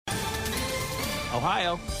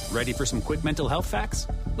Ohio, ready for some quick mental health facts?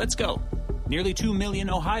 Let's go. Nearly 2 million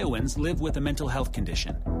Ohioans live with a mental health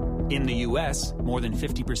condition. In the U.S., more than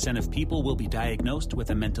 50% of people will be diagnosed with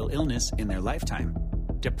a mental illness in their lifetime.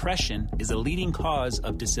 Depression is a leading cause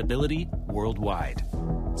of disability worldwide.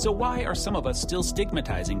 So why are some of us still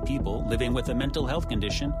stigmatizing people living with a mental health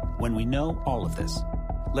condition when we know all of this?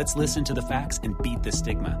 Let's listen to the facts and beat the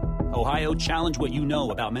stigma. Ohio, challenge what you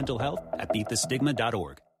know about mental health at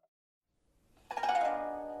beatthestigma.org.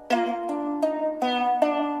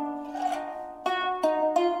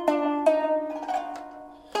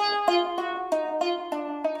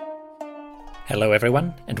 Hello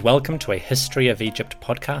everyone, and welcome to a History of Egypt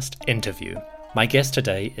podcast interview. My guest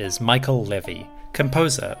today is Michael Levy,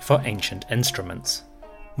 composer for ancient instruments.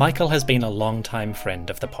 Michael has been a long-time friend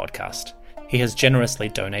of the podcast. He has generously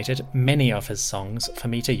donated many of his songs for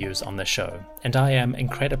me to use on the show, and I am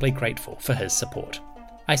incredibly grateful for his support.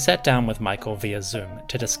 I sat down with Michael via Zoom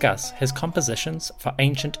to discuss his compositions for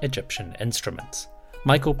ancient Egyptian instruments.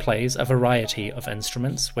 Michael plays a variety of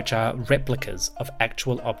instruments which are replicas of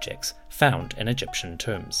actual objects found in Egyptian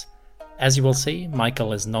tombs. As you will see,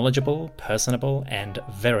 Michael is knowledgeable, personable, and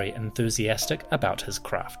very enthusiastic about his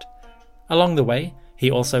craft. Along the way, he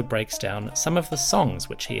also breaks down some of the songs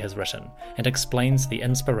which he has written and explains the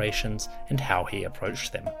inspirations and how he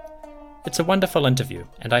approached them. It's a wonderful interview,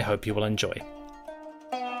 and I hope you will enjoy.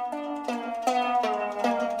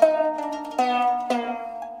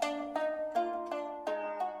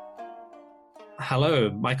 Hello,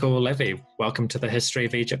 Michael Levy. Welcome to the History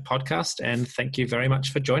of Egypt podcast, and thank you very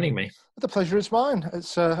much for joining me. The pleasure is mine.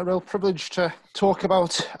 It's a real privilege to talk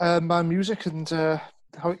about my music and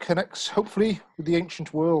how it connects, hopefully, with the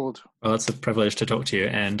ancient world. Well, it's a privilege to talk to you,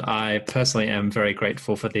 and I personally am very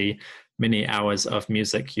grateful for the many hours of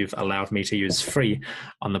music you've allowed me to use free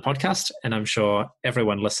on the podcast, and I'm sure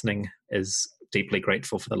everyone listening is deeply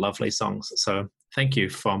grateful for the lovely songs. So thank you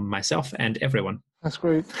from myself and everyone. That's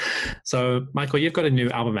great. So, Michael, you've got a new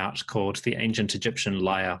album out called The Ancient Egyptian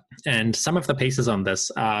Lyre, and some of the pieces on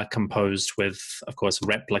this are composed with, of course,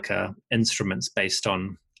 replica instruments based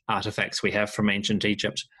on artifacts we have from ancient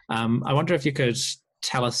Egypt. I wonder if you could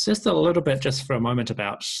tell us just a little bit, just for a moment,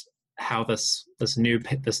 about how this new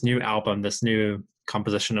album, this new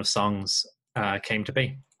composition of songs came to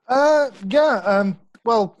be.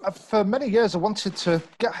 Well, for many years I wanted to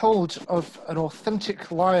get hold of an authentic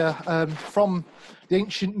lyre from the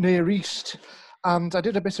ancient Near East, and I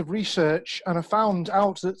did a bit of research and I found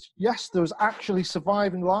out that, yes, there was actually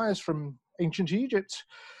surviving lyres from ancient Egypt.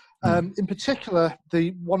 In particular,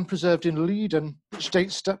 the one preserved in Leiden, which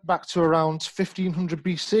dates back to around 1500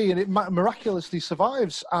 BC, and it miraculously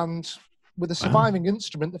survives. And with a surviving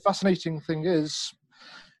instrument, the fascinating thing is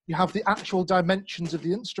you have the actual dimensions of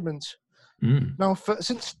the instrument. Now,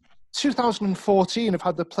 since 2014, I've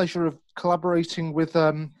had the pleasure of collaborating with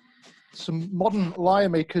some modern lyre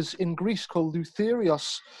makers in Greece called Lyre.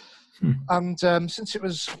 And since it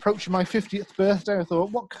was approaching my 50th birthday, I thought,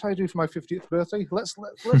 what could I do for my 50th birthday? Let's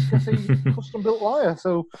get a custom-built lyre.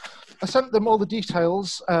 So I sent them all the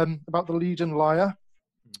details about the Leiden lyre,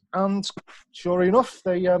 and sure enough,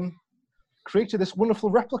 they created this wonderful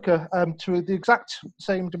replica to the exact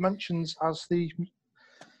same dimensions as the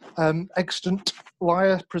extant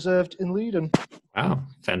lyre preserved in Leiden. Wow,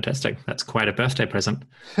 fantastic. That's quite a birthday present.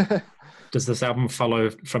 Does this album follow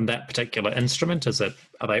from that particular instrument?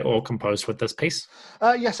 Are they all composed with this piece?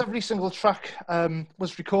 Yes, every single track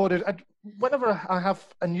was recorded. Whenever I have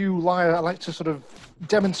a new lyre, I like to sort of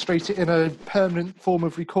demonstrate it in a permanent form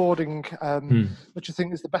of recording, which I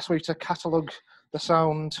think is the best way to catalogue the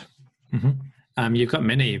sound. Mm-hmm. You've got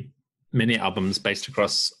many albums based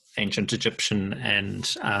across ancient Egyptian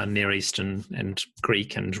and Near Eastern and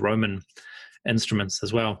Greek and Roman instruments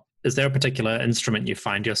as well. Is there a particular instrument you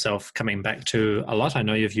find yourself coming back to a lot? I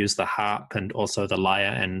know you've used the harp and also the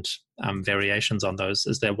lyre and variations on those.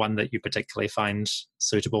 Is there one that you particularly find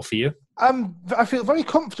suitable for you? I feel very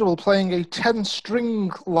comfortable playing a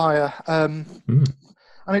 10-string lyre. And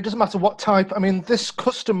it doesn't matter what type. I mean, this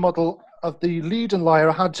custom model of the Leiden lyre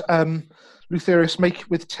I had Lyre make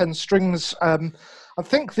with 10 strings. I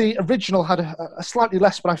think the original had a slightly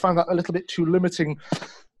less, but I found that a little bit too limiting.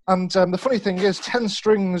 And the funny thing is, 10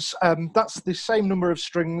 strings, that's the same number of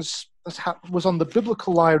strings that was on the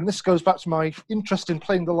biblical lyre. And this goes back to my interest in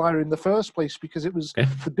playing the lyre in the first place, because it was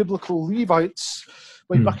the biblical Levites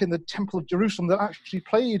way back in the Temple of Jerusalem that actually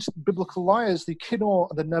played biblical lyres, the kinnor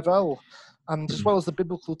and the nevel. And as well as the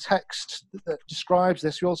biblical text that describes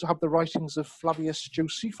this, you also have the writings of Flavius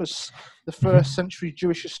Josephus, the first century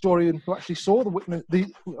Jewish historian who actually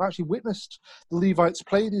who actually witnessed the Levites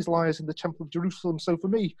play these lyres in the Temple of Jerusalem. So for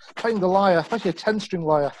me, playing the lyre, especially a 10-string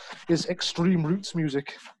lyre, is extreme roots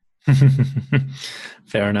music.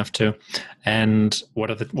 Fair enough too. And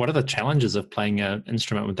what are the challenges of playing an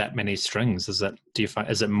instrument with that many strings? Is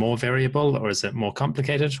it more variable, or is it more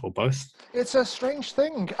complicated, or both? It's a strange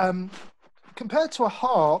thing. Compared to a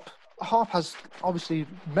harp has obviously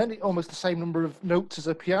almost the same number of notes as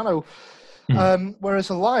a piano. Whereas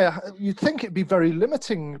a lyre, you'd think it'd be very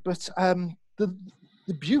limiting, but the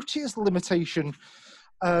beauty is the limitation.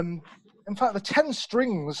 In fact, the 10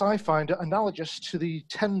 strings I find are analogous to the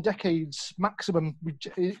 10 decades maximum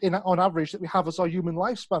on average that we have as our human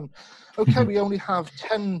lifespan. Okay, we only have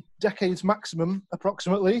 10 decades maximum,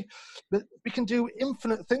 approximately, but we can do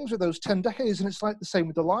infinite things with those 10 decades, and it's like the same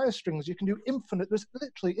with the lyre strings. You can do there's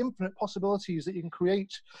literally infinite possibilities that you can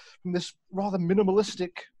create from this rather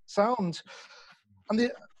minimalistic sound.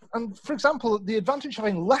 And for example, the advantage of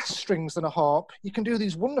having less strings than a harp, you can do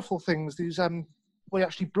these wonderful things, where you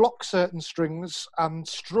actually block certain strings and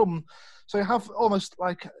strum. So you have almost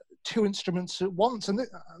like two instruments at once. And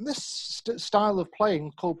this style of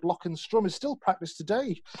playing, called block and strum, is still practiced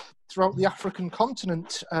today throughout the African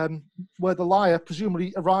continent, where the lyre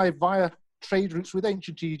presumably arrived via trade routes with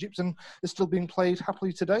ancient Egypt and is still being played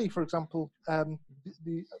happily today. For example, that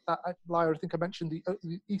lyre, I think I mentioned, the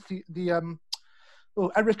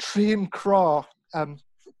Eritrean kra,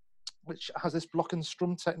 which has this block and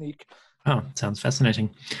strum technique. Oh, sounds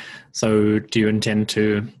fascinating. So do you intend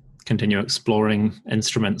to continue exploring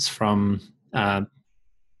instruments from the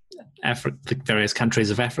various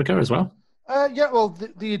countries of Africa as well? Yeah, well,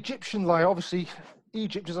 the Egyptian lyre, obviously,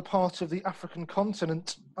 Egypt is a part of the African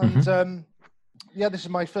continent. And this is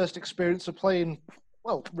my first experience of playing,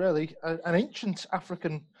 well, really, an ancient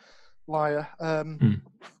African lyre.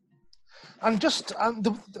 And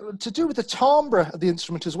to do with the timbre of the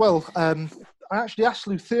instrument as well, I actually asked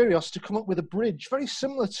Lutherios to come up with a bridge very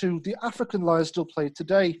similar to the African lyre still played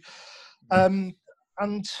today. And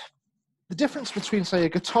the difference between, say, a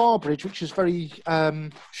guitar bridge, which is very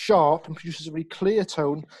sharp and produces a very clear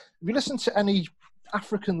tone, if you listen to any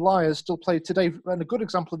African lyres still played today, and a good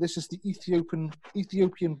example of this is the Ethiopian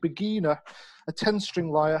Begina, a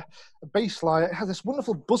 10-string lyre, a bass lyre. It has this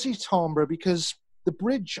wonderful buzzy timbre because the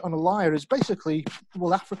bridge on a lyre is basically,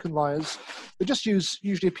 well, African lyres, they just use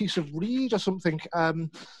usually a piece of reed or something.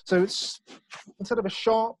 So it's, instead of a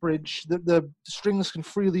sharp bridge, the strings can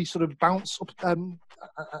freely sort of bounce up and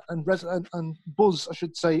buzz, I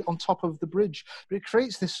should say, on top of the bridge. But it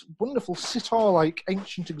creates this wonderful sitar-like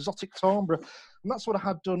ancient exotic timbre. And that's what I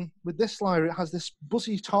had done with this lyre. It has this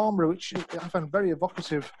buzzy timbre, which I found very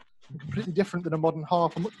evocative and completely different than a modern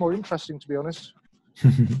harp, and much more interesting, to be honest.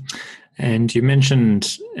 And you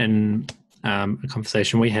mentioned in a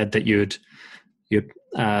conversation we had that you'd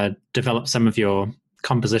develop some of your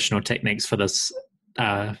compositional techniques for this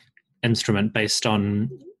instrument based on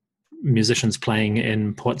musicians playing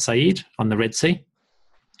in Port Said on the Red Sea.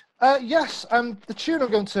 Yes, the tune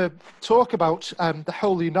I'm going to talk about, the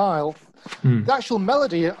Holy Nile, the actual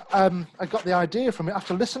melody, I got the idea from it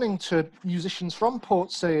after listening to musicians from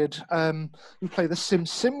Port Said who play the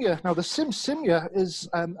Simsimya. Now, the Simsimya is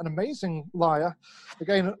an amazing lyre,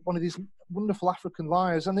 again, one of these wonderful African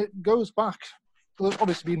lyres, and it goes back,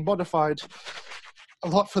 obviously being modified a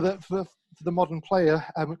lot for the modern player,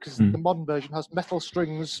 because the modern version has metal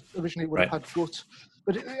strings. Originally it would have had gut,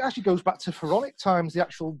 but it actually goes back to Pharaonic times, the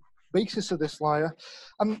actual basis of this lyre.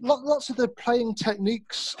 And lots of the playing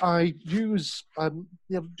techniques I use,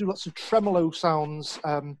 do lots of tremolo sounds,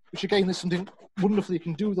 which again is something wonderful you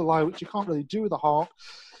can do with the lyre, which you can't really do with a harp.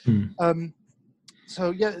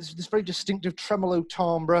 So yeah, it's this very distinctive tremolo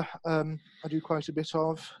timbre I do quite a bit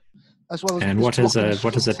of, as well as. And what is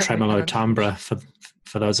a tremolo timbre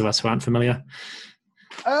for those of us who aren't familiar?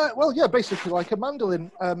 Well, yeah, basically like a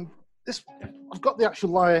mandolin. I've got the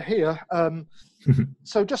actual lyre here.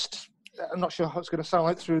 So just, I'm not sure how it's going to sound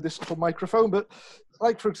like through this little microphone, but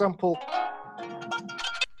like, for example, a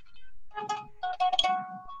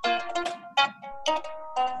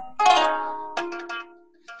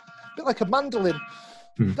bit like a mandolin.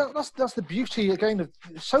 That's the beauty, again, of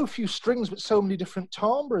so few strings but so many different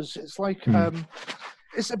timbres. It's like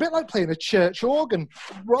it's a bit like playing a church organ.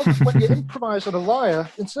 Rather, when you improvise on a lyre,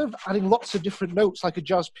 instead of adding lots of different notes like a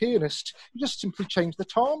jazz pianist, you just simply change the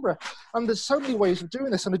timbre. And there's so many ways of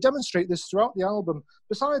doing this, and I demonstrate this throughout the album.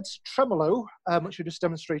 Besides tremolo, which I just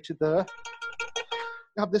demonstrated there,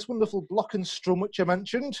 you have this wonderful block and strum, which I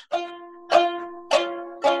mentioned.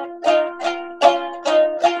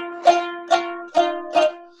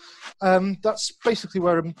 That's basically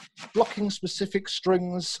where I'm blocking specific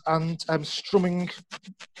strings and strumming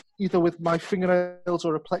either with my fingernails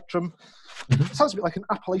or a plectrum. It sounds a bit like an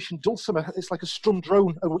Appalachian dulcimer. It's like a strum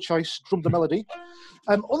drone at which I strum the melody.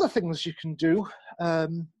 Other things you can do,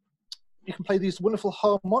 you can play these wonderful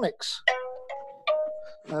harmonics.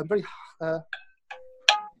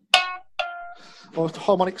 Or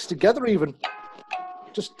harmonics together even.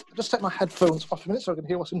 Just take my headphones off a minute so I can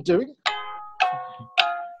hear what I'm doing.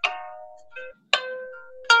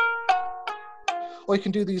 Or you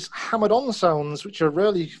can do these hammered-on sounds, which are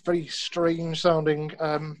really very strange sounding.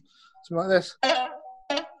 Something like this.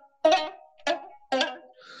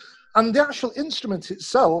 And the actual instrument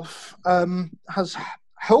itself has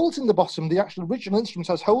holes in the bottom. The actual original instrument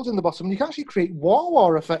has holes in the bottom. You can actually create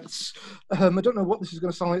wah-wah effects. I don't know what this is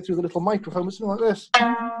going to sound like through the little microphone, but something like this.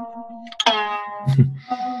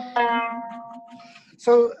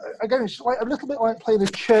 So again, it's like a little bit like playing a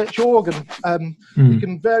church organ. You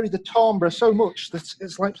can vary the timbre so much that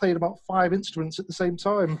it's like playing about 5 instruments at the same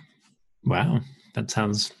time. Wow, that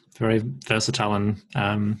sounds very versatile and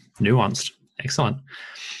nuanced. Excellent.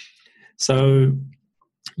 So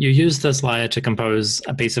you used this lyre to compose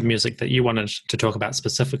a piece of music that you wanted to talk about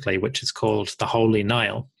specifically, which is called The Holy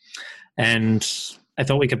Nile. And I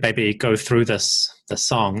thought we could maybe go through this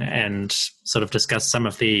song and sort of discuss some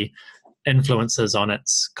of the influences on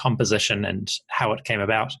its composition and how it came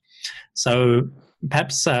about. So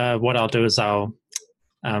perhaps what I'll do is I'll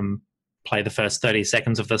play the first 30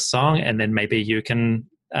 seconds of this song, and then maybe you can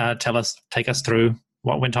take us through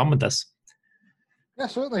what went on with this. Yeah,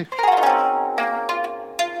 certainly.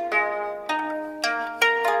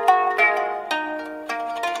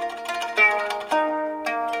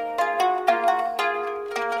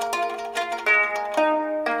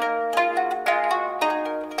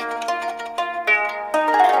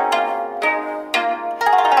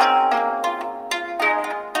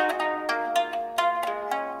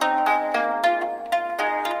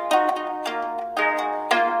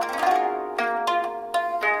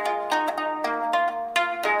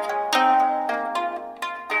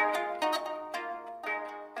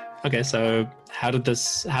 Okay, so how did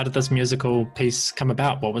this musical piece come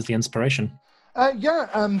about? What was the inspiration?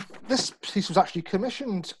 This piece was actually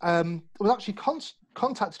commissioned. I was actually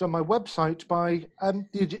contacted on my website by the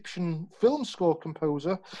Egyptian film score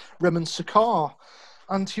composer, Remen Sakar,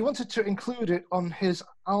 and he wanted to include it on his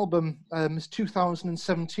album, his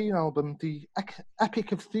 2017 album, The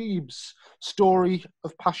Epic of Thebes, Story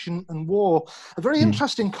of Passion and War. A very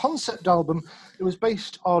interesting concept album. It was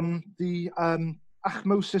based on the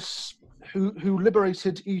Ahmosis who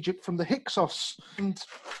liberated Egypt from the Hyksos. And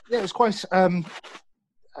yeah, it was quite an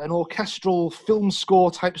orchestral film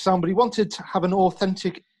score type sound, but he wanted to have an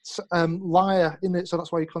authentic lyre in it, so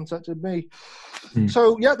that's why he contacted me.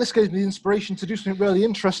 So yeah, this gave me the inspiration to do something really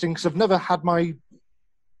interesting, because I've never had my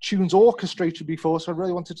tunes orchestrated before, so I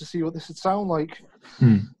really wanted to see what this would sound like.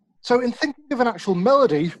 So in thinking of an actual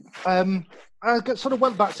melody, I sort of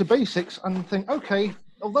went back to basics and think, okay,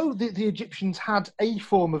 although the Egyptians had a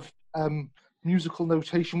form of musical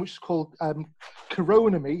notation, which is called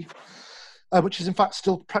chironomy, which is in fact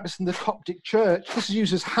still practiced in the Coptic Church, this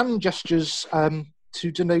uses hand gestures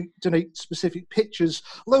to denote specific pitches.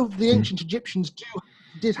 Although the ancient Egyptians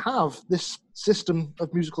did have this system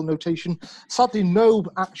of musical notation, sadly no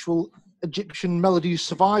actual Egyptian melodies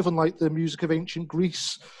survive, unlike the music of ancient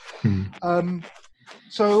Greece.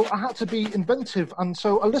 So I had to be inventive, and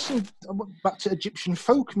so I went back to Egyptian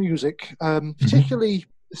folk music, particularly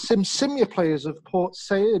simsimia players of Port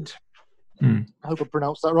Said. I hope I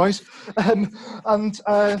pronounced that right.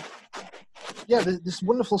 This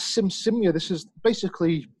wonderful simsimia. This is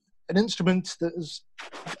basically an instrument that has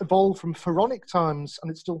evolved from pharaonic times, and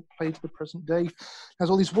it's still played to the present day. It has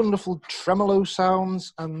all these wonderful tremolo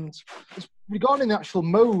sounds, and regarding the actual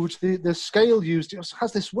mode, the scale used, it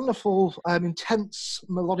has this wonderful, intense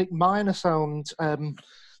melodic minor sound.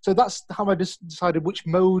 So that's how I decided which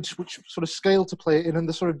mode, which sort of scale to play it in, and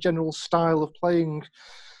the sort of general style of playing.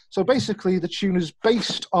 So basically, the tune is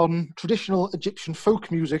based on traditional Egyptian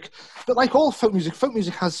folk music, but like all folk music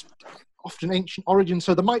has often ancient origins,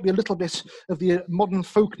 so there might be a little bit of the modern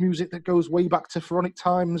folk music that goes way back to pharaonic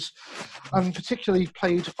times, and particularly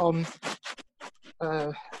played on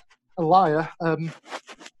a lyre.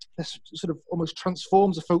 This sort of almost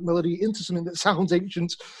transforms a folk melody into something that sounds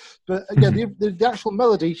ancient. But again, the actual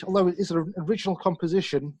melody, although it is an original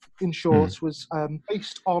composition, in short, was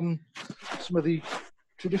based on some of the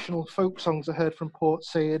traditional folk songs I heard from Port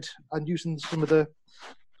Said, and using some of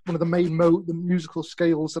one of the main the musical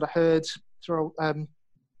scales that I heard throughout the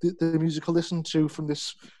music I listened to from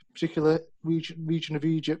this particular region of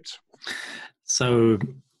Egypt. So,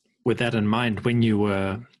 with that in mind, when you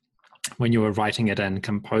were writing it and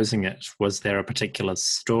composing it, was there a particular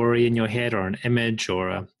story in your head, or an image,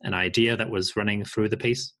 or an idea that was running through the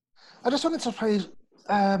piece? I just wanted to play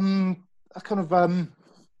a kind of a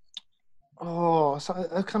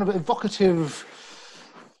kind of evocative,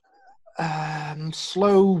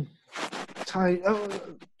 slow type.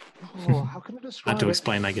 How can I describe it? Hard to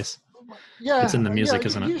explain, I guess. Yeah, it's in the music,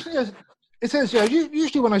 isn't it? Usually, it is. Yeah,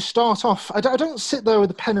 usually when I start off, I don't sit there with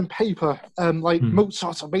a pen and paper like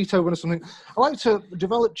Mozart or Beethoven or something. I like to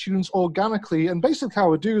develop tunes organically, and basically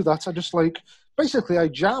how I do that, I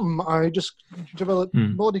jam. I just develop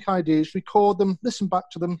melodic ideas, record them, listen back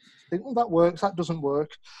to them, think, that works, that doesn't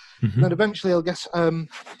work. And then eventually I'll get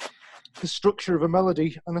the structure of a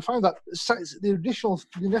melody, and I find that the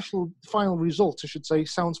initial final result, I should say,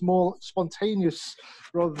 sounds more spontaneous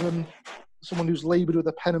rather than someone who's laboured with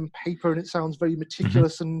a pen and paper, and it sounds very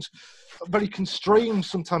meticulous and very constrained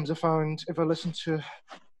sometimes. I find if I listen to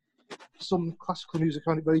some classical music, I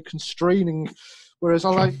find it very constraining, whereas I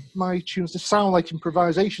like my tunes to sound like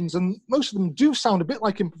improvisations, and most of them do sound a bit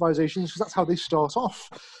like improvisations because that's how they start off,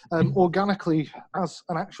 organically as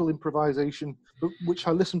an actual improvisation, but which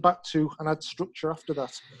I listen back to and add structure after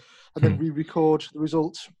that, and then re-record the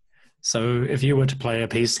result. So if you were to play a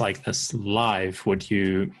piece like this live, would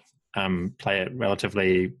you play it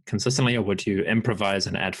relatively consistently, or would you improvise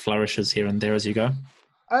and add flourishes here and there as you go?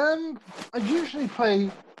 I usually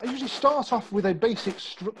start off with a basic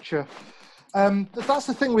structure. That's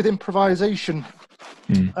the thing with improvisation.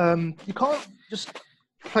 You can't just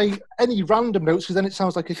play any random notes, because then it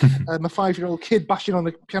sounds like a 5-year-old kid bashing on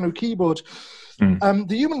a piano keyboard. The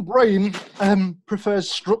human brain prefers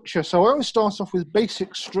structure, so I always start off with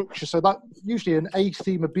basic structure. So that usually an A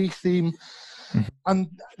theme, a B theme, and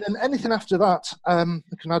then anything after that, I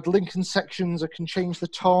can add linking sections. I can change the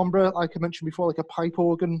timbre, like I mentioned before, like a pipe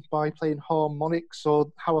organ, by playing harmonics, or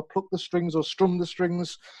how I pluck the strings or strum the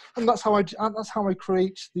strings, and that's how I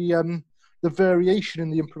create the variation in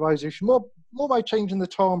the improvisation. More by changing the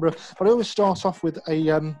timbre, but I always start off with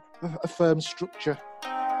a firm structure.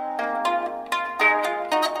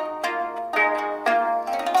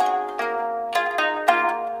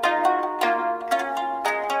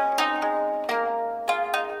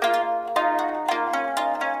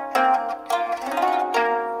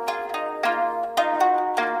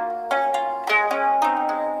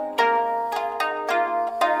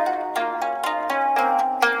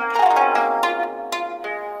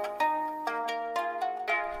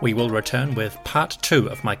 We will return with part 2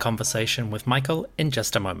 of my conversation with Michael in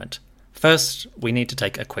just a moment. First, we need to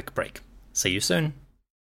take a quick break. See you soon.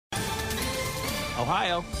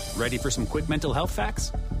 Ohio, ready for some quick mental health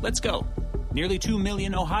facts? Let's go. Nearly 2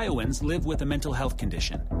 million Ohioans live with a mental health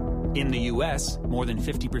condition. In the U.S., more than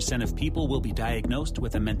 50% of people will be diagnosed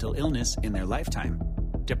with a mental illness in their lifetime.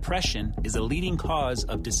 Depression is a leading cause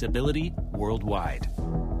of disability worldwide.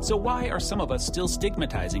 So why are some of us still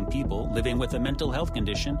stigmatizing people living with a mental health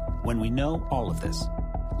condition when we know all of this?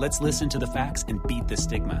 Let's listen to the facts and beat the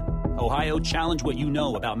stigma. Ohio, challenge what you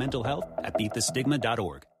know about mental health at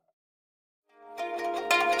beatthestigma.org.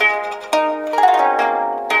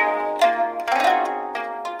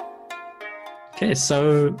 Okay,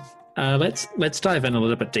 so let's dive in a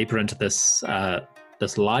little bit deeper into this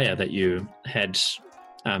this lyre that you had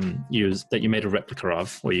used, that you made a replica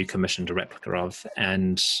of, or you commissioned a replica of,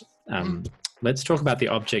 and let's talk about the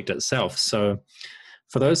object itself. So,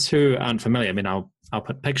 for those who aren't familiar, I mean, I'll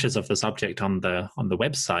put pictures of this object on the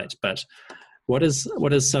website. But what is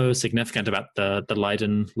so significant about the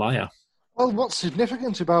Leiden lyre? Well, what's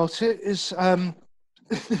significant about it is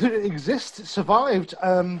it exists. It survived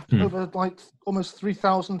over like almost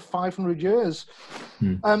 3,500 years.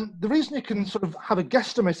 The reason you can sort of have a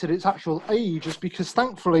guesstimate at its actual age is because,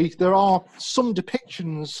 thankfully, there are some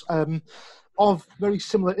depictions of very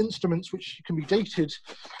similar instruments which can be dated.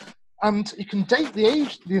 And you can date the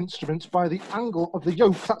age of the instrument by the angle of the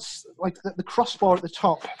yoke. That's like the crossbar at the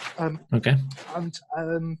top. Okay. And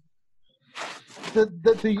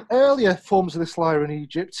the earlier forms of this lyre in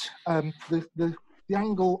Egypt, the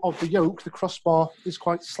angle of the yoke, the crossbar, is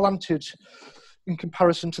quite slanted in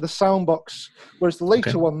comparison to the sound box, whereas the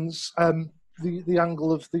later ones, the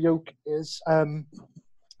angle of the yoke is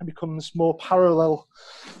becomes more parallel.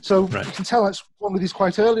 So you can tell it's one of these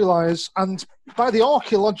quite early lyres, and by the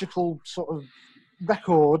archaeological sort of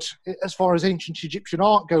record, as far as ancient Egyptian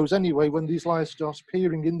art goes anyway, when these lyres start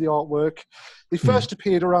appearing in the artwork, they first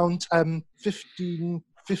appeared around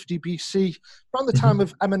 1550 BC, around the time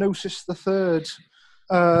of Amenosis III.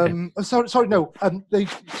 Sorry, no. Let me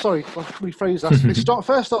rephrase that. They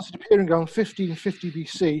first started appearing around 1550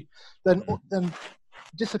 BC, then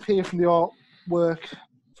disappear from the artwork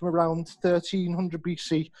from around 1300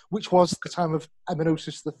 BC, which was the time of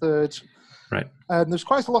Amenosis III. Right. There's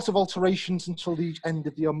quite a lot of alterations until the end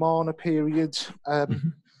of the Amarna period.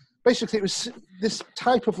 Basically, it was this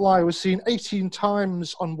type of lyre was seen 18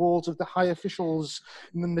 times on walls of the high officials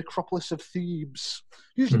in the necropolis of Thebes,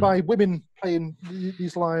 usually by women playing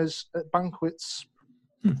these lyres at banquets.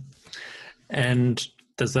 And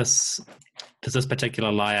does this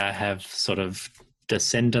particular lyre have sort of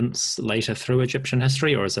descendants later through Egyptian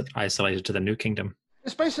history, or is it isolated to the New Kingdom?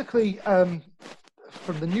 It's basically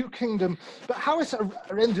from the New Kingdom, but how it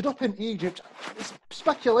ended up in Egypt, it's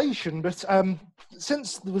speculation, but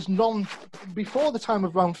since there was none before the time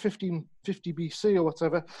of around 1550 BC or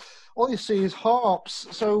whatever, all you see is harps.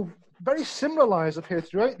 So very similar lyres appear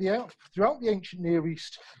throughout the ancient Near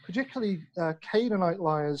East, particularly Canaanite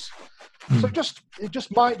lyres. So it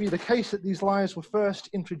just might be the case that these lyres were first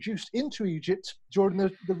introduced into Egypt during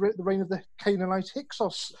the reign of the Canaanite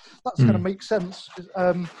Hyksos. That's going to make sense,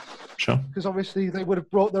 sure, because obviously they would have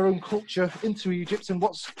brought their own culture into Egypt. And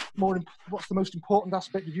what's the most important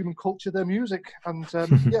aspect of human culture? Their music, and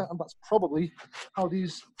and that's probably how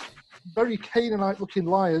these very Canaanite-looking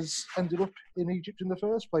lyres ended up in Egypt in the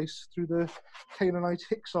first place, through the Canaanite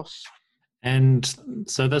Hyksos. And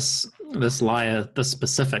so this lyre, this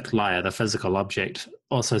specific lyre, the physical object,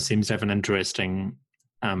 also seems to have an interesting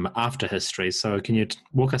after history. So can you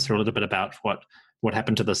walk us through a little bit about what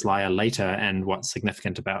happened to this lyre later and what's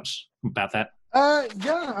significant about that?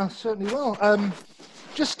 Yeah, I certainly will.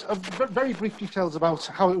 Just very brief details about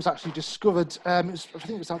how it was actually discovered. I think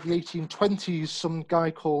it was like the 1820s. Some guy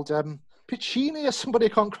called Piccini or somebody, I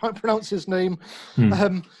can't quite pronounce his name.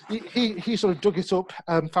 He sort of dug it up,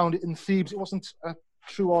 found it in Thebes. It wasn't a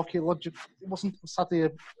true archaeological. It wasn't sadly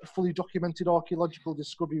a fully documented archaeological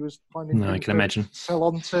discovery. He was finding. No, I can imagine. Sell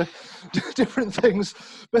on to different things.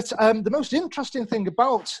 But the most interesting thing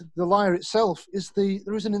about the lyre itself is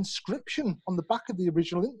there is an inscription on the back of the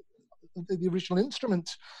original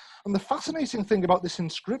instrument. And the fascinating thing about this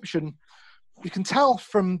inscription, you can tell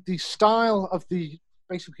from the style of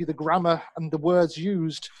basically the grammar and the words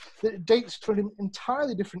used, that it dates to an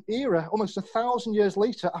entirely different era, almost 1,000 years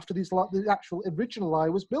later after the actual original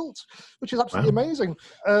lyre was built, which is absolutely amazing.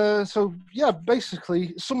 So yeah,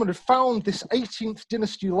 basically someone had found this 18th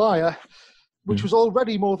dynasty lyre, which was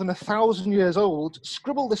already more than 1,000 years old,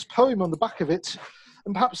 scribbled this poem on the back of it,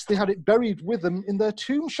 and perhaps they had it buried with them in their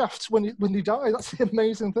tomb shafts when they died. That's the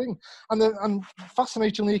amazing thing. And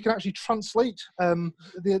fascinatingly, you can actually translate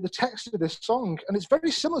the text of this song, and it's very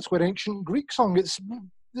similar to an ancient Greek song. It's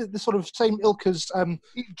the sort of same ilk as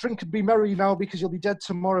eat, drink, and be merry now because you'll be dead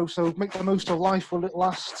tomorrow, so make the most of life while it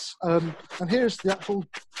lasts. And here's the actual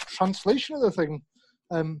translation of the thing.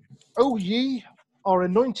 O ye are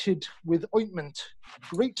anointed with ointment,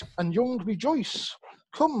 great and young rejoice.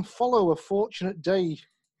 Come, follow a fortunate day.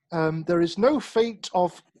 There is no fate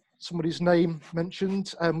of somebody's name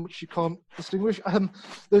mentioned, which you can't distinguish.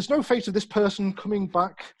 There's no fate of this person coming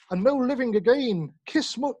back, and no living again.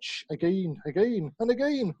 Kiss much, again, again, and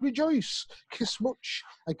again. Rejoice, kiss much,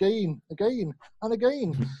 again, again, and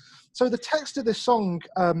again. So the text of this song,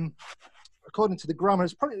 according to the grammar,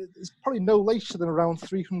 is probably no later than around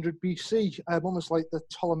 300 BC, almost like the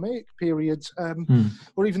Ptolemaic period,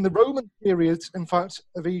 or even the Roman period, in fact,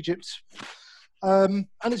 of Egypt. And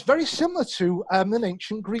it's very similar to an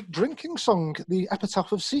ancient Greek drinking song, the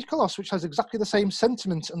Epitaph of Sikelos, which has exactly the same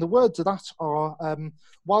sentiment. And the words of that are,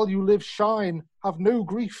 while you live, shine, have no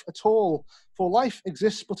grief at all, for life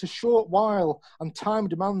exists but a short while, and time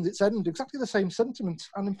demands its end. Exactly the same sentiment,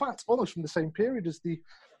 and in fact, almost from the same period as the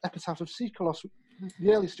Epitaph of Sikelos.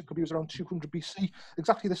 The earliest it could be was around 200 BC.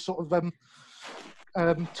 Exactly this sort of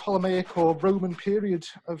Ptolemaic or Roman period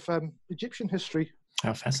of Egyptian history.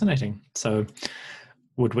 How fascinating. So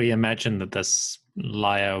would we imagine that this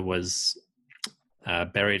lyre was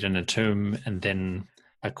buried in a tomb and then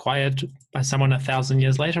acquired by someone 1,000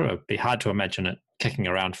 years later? It would be hard to imagine it kicking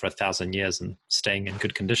around for 1,000 years and staying in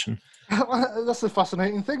good condition. That's the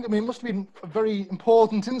fascinating thing. I mean, it must have been a very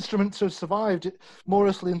important instrument to have survived it more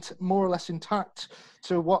or less intact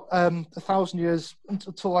to what 1,000 years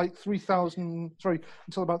until like 3,000.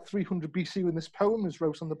 Until about 300 BC when this poem was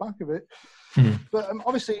wrote on the back of it. But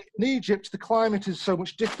obviously in Egypt the climate is so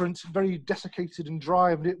much different, very desiccated and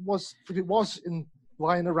dry. And it was in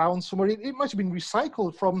lying around somewhere. It might have been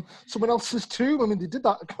recycled from someone else's tomb. I mean, they did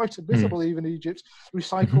that quite a bit, I believe, in Egypt.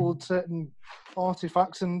 Recycled certain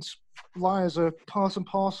artifacts, and lyres are part and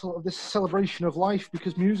parcel of this celebration of life,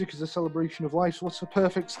 because music is a celebration of life. So what's a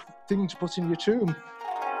perfect thing to put in your tomb?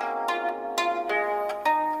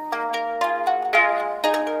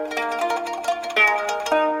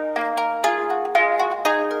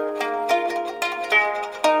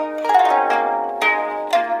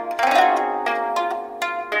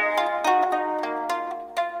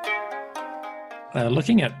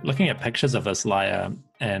 Looking at pictures of this lyre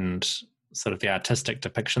and sort of the artistic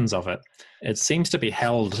depictions of it, it seems to be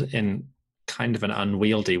held in kind of an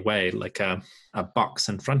unwieldy way, like a box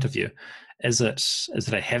in front of you. Is it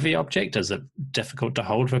a heavy object? Is it difficult to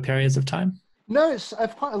hold for periods of time? No, it's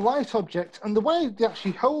quite a light object, and the way they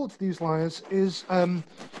actually hold these lyres is they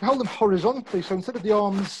hold them horizontally. So instead of the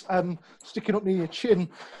arms sticking up near your chin,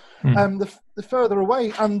 the further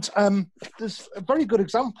away. And there's a very good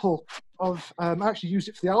example of, I actually used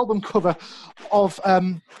it for the album cover, of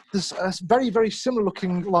there's a very, very similar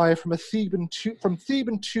looking lyre from Theban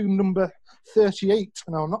tomb number 38.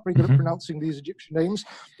 Now, I'm not very good at pronouncing these Egyptian names.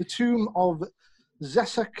 The tomb of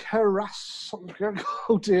Zesakeras,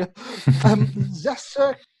 oh dear,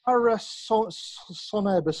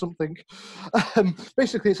 Zesakerasoneb or something.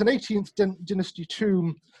 Basically, it's an 18th dynasty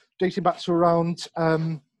tomb dating back to around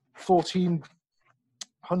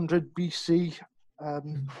 1400 BC.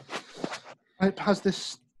 It has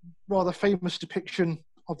this rather famous depiction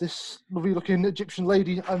of this lovely-looking Egyptian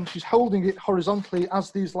lady, and she's holding it horizontally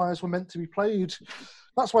as these lyres were meant to be played.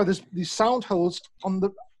 That's why there's these sound holes on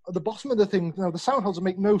the bottom of the thing. Now, the sound holes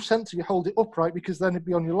make no sense if you hold it upright, because then it'd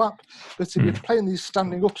be on your lap. But if you're playing these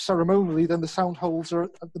standing up ceremonially, then the sound holes are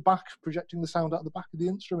at the back, projecting the sound out the back of the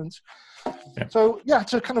instrument. Yeah. So, yeah,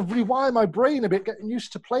 to kind of rewire my brain a bit, getting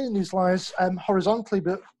used to playing these lyres horizontally,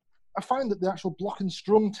 but I find that the actual block and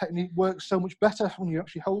strum technique works so much better when you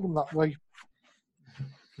actually hold them that way.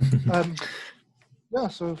 Yeah,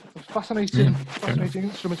 so fascinating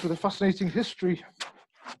instrument with a fascinating history.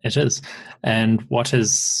 It is. And what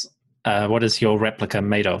is your replica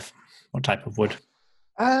made of? What type of wood?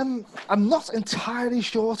 I'm not entirely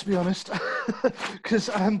sure, to be honest, because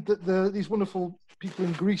these wonderful people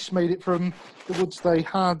in Greece made it from the woods they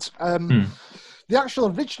had. The actual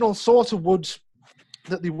original sort of wood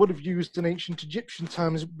that they would have used in ancient Egyptian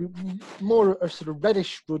times, more a sort of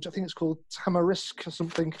reddish wood. I think it's called tamarisk or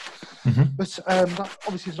something. But that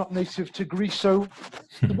obviously is not native to Greece. So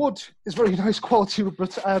the wood is very nice quality,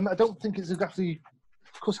 but I don't think it's exactly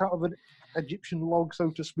cut out of an Egyptian log, so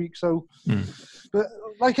to speak. So, but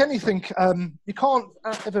like anything, you can't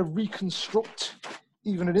ever reconstruct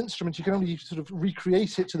even an instrument. You can only sort of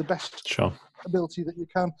recreate it to the best ability that you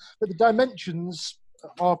can. But the dimensions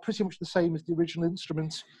are pretty much the same as the original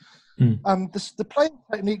instrument. And the playing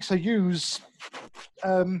techniques I use,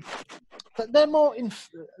 they're more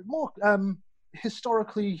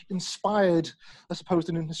historically inspired, I suppose,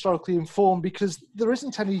 than historically informed, because there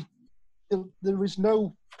is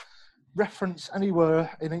no reference anywhere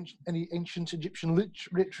in any ancient Egyptian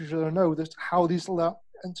literature or no that how these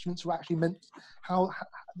instruments were actually meant, how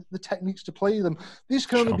the techniques to play them. These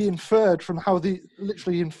can only be inferred from how they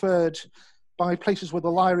literally inferred by places where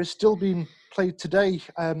the lyre is still being played today,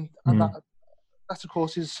 and that of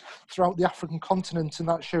course is throughout the African continent, and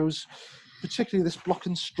that shows particularly this block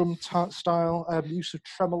and strum style, the use of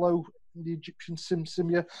tremolo in the Egyptian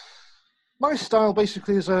simsimia. My style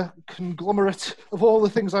basically is a conglomerate of all the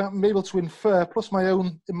things I'm able to infer, plus my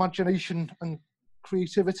own imagination and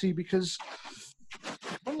creativity, because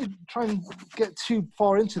when you try and get too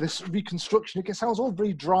far into this reconstruction, it sounds all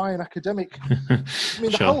very dry and academic. I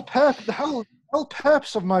mean, the whole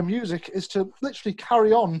purpose of my music is to literally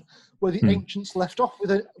carry on where the ancients left off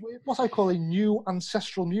with what I call a new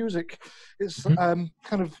ancestral music. It's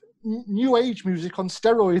kind of new age music on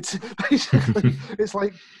steroids, basically.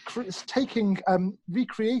 It's taking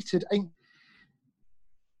recreated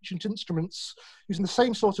ancient instruments, using the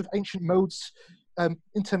same sort of ancient modes,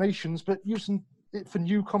 intonations, but using it for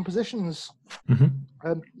new compositions.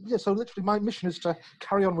 So literally my mission is to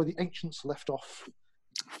carry on where the ancients left off.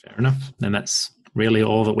 Fair enough. And that's really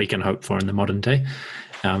all that we can hope for in the modern day.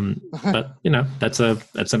 But that's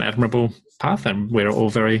an admirable path, and we're all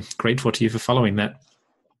very grateful to you for following that.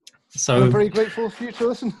 So I'm very grateful for you to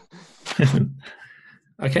listen.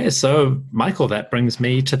 Okay, so Michael, that brings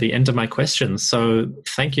me to the end of my questions. So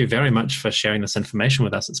thank you very much for sharing this information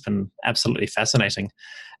with us. It's been absolutely fascinating.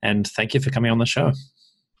 And thank you for coming on the show.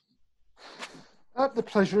 The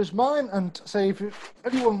pleasure is mine, and say if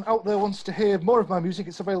anyone out there wants to hear more of my music,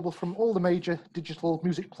 it's available from all the major digital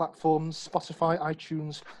music platforms, Spotify,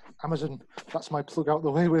 iTunes, Amazon. That's my plug out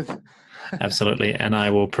the way with. Absolutely, and I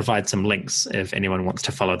will provide some links if anyone wants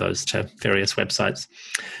to follow those to various websites.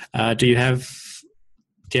 Do you have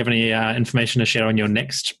any information to share on your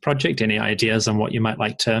next project? Any ideas on what you might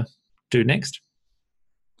like to do next?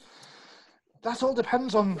 That all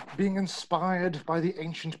depends on being inspired by the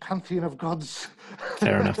ancient pantheon of gods.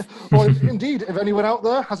 Fair enough. Or indeed, if anyone out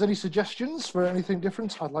there has any suggestions for anything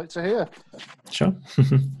different, I'd like to hear. Sure.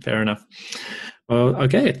 Fair enough. Well,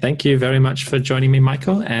 okay. Thank you very much for joining me,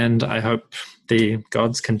 Michael. And I hope the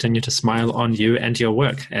gods continue to smile on you and your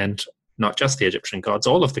work, and not just the Egyptian gods,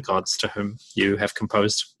 all of the gods to whom you have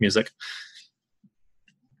composed music.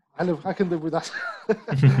 I can live with that.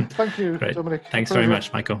 Thank you, Great. Dominic. Thanks very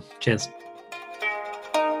much, Michael. Cheers.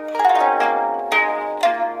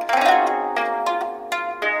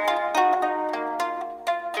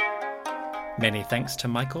 Many thanks to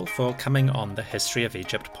Michael for coming on the History of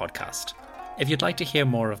Egypt podcast. If you'd like to hear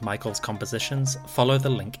more of Michael's compositions, follow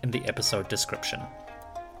the link in the episode description.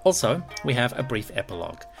 Also, we have a brief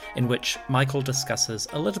epilogue, in which Michael discusses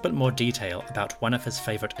a little bit more detail about one of his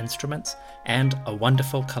favourite instruments and a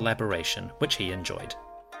wonderful collaboration which he enjoyed.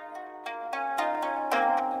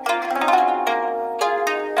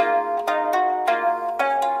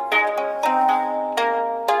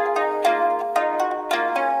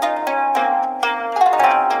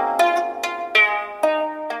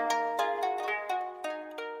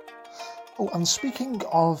 Oh, and speaking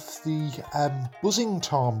of the buzzing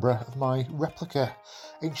timbre of my replica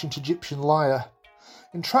ancient Egyptian lyre,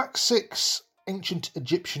 in track 6, Ancient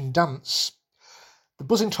Egyptian Dance, the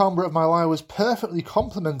buzzing timbre of my lyre was perfectly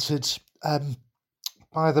complemented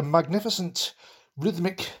by the magnificent,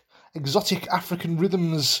 rhythmic, exotic African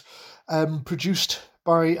rhythms produced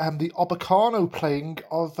by the obbacano playing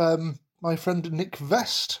of my friend Nick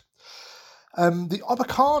Vest. The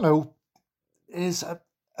obbacano is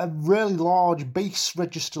a really large bass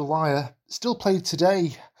register lyre, still played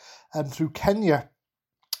today through Kenya,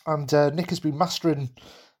 and Nick has been mastering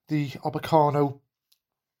the obbacano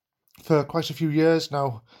for quite a few years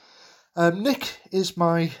now. Nick is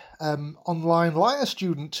my online lyre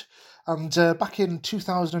student, and back in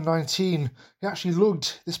 2019 he actually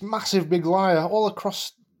lugged this massive big lyre all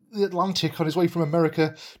across the Atlantic on his way from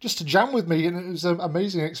America just to jam with me, and it was an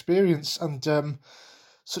amazing experience, and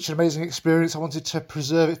such an amazing experience, I wanted to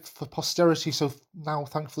preserve it for posterity, so now,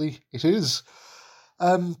 thankfully, it is.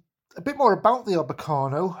 A bit more about the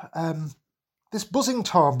obbacano. This buzzing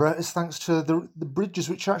timbre is thanks to the bridges,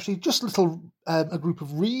 which are actually just a group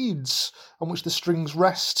of reeds on which the strings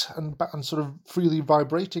rest and sort of freely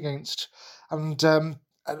vibrate against. And an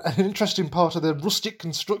interesting part of the rustic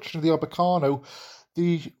construction of the obbacano,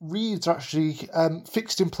 the reeds are actually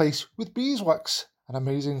fixed in place with beeswax, an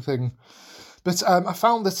amazing thing. But I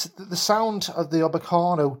found that the sound of the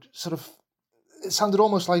obbacano it sounded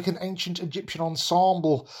almost like an ancient Egyptian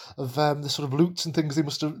ensemble of the sort of lutes and things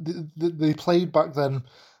they played back then.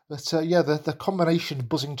 But the combination of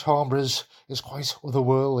buzzing timbres is quite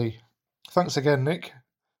otherworldly. Thanks again, Nick.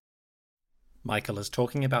 Michael is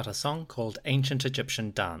talking about a song called Ancient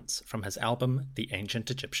Egyptian Dance from his album The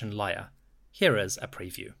Ancient Egyptian Lyre. Here is a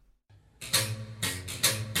preview.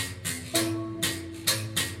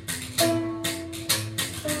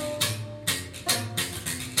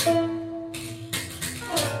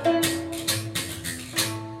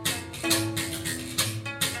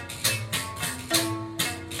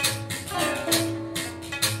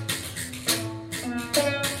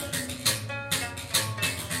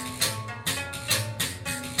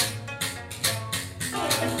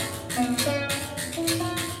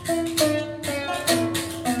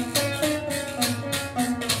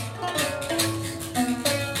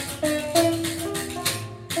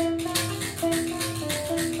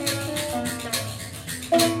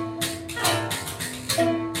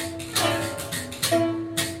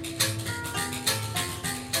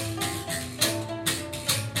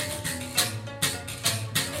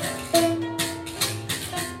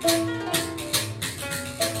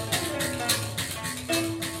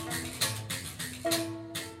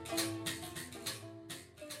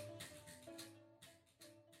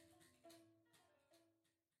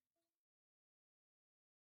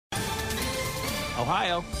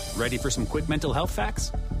 Ohio, ready for some quick mental health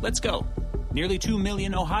facts? Let's go. Nearly 2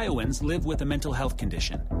 million Ohioans live with a mental health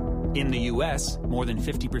condition. In the U.S., more than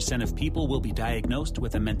 50% of people will be diagnosed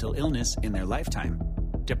with a mental illness in their lifetime.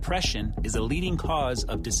 Depression is a leading cause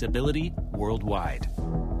of disability worldwide.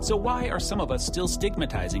 So why are some of us still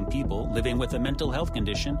stigmatizing people living with a mental health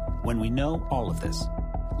condition when we know all of this?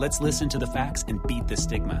 Let's listen to the facts and beat the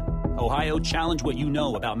stigma. Ohio, challenge what you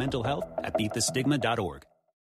know about mental health at beatthestigma.org.